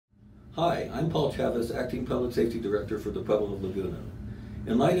Hi, I'm Paul Chavez, Acting Public Safety Director for the Pueblo of Laguna.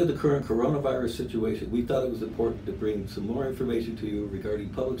 In light of the current coronavirus situation, we thought it was important to bring some more information to you regarding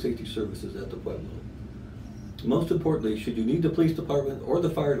public safety services at the Pueblo. Most importantly, should you need the police department or the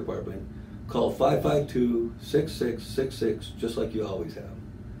fire department, call 552-6666 just like you always have.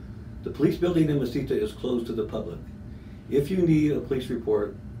 The police building in Mesita is closed to the public. If you need a police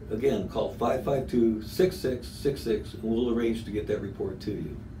report, again, call 552-6666 and we'll arrange to get that report to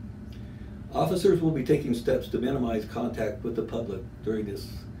you. Officers will be taking steps to minimize contact with the public during this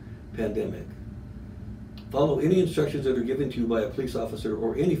pandemic. Follow any instructions that are given to you by a police officer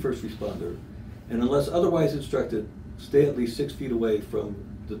or any first responder, and unless otherwise instructed, stay at least 6 feet away from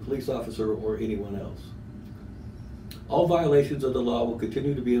the police officer or anyone else. All violations of the law will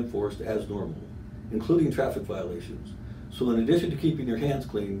continue to be enforced as normal, including traffic violations. So in addition to keeping your hands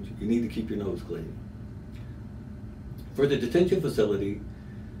clean, you need to keep your nose clean. For the detention facility,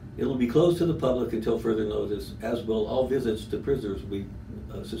 it will be closed to the public until further notice, as will all visits to prisoners be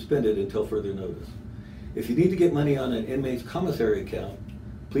suspended until further notice. If you need to get money on an inmate's commissary account,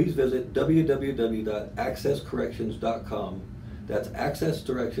 please visit www.accesscorrections.com. That's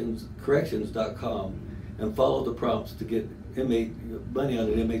accesscorrections.com, and follow the prompts to get money on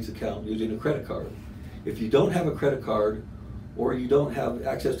an inmate's account using a credit card. If you don't have a credit card or you don't have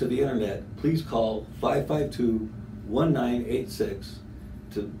access to the internet, please call 552-1986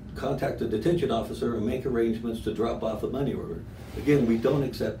 to contact the detention officer and make arrangements to drop off a money order. Again, we don't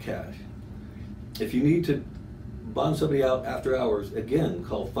accept cash. If you need to bond somebody out after hours, again,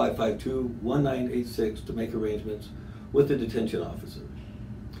 call 552-1986 to make arrangements with the detention officer.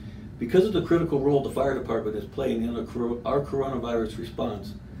 Because of the critical role the fire department is playing in our coronavirus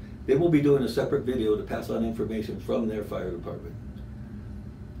response, they will be doing a separate video to pass on information from their fire department.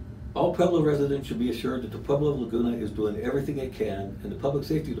 All Pueblo residents should be assured that the Pueblo of Laguna is doing everything it can, and the Public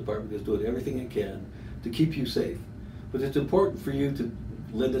Safety Department is doing everything it can to keep you safe. But it's important for you to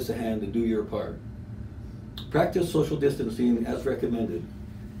lend us a hand and do your part. Practice social distancing as recommended,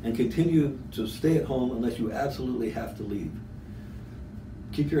 and continue to stay at home unless you absolutely have to leave.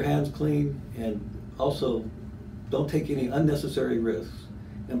 Keep your hands clean, and also don't take any unnecessary risks.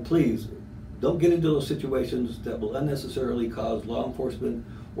 And please, don't get into those situations that will unnecessarily cause law enforcement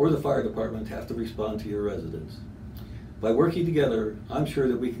or the fire department to have to respond to your residents. By working together, I'm sure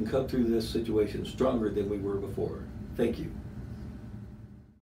that we can come through this situation stronger than we were before. Thank you.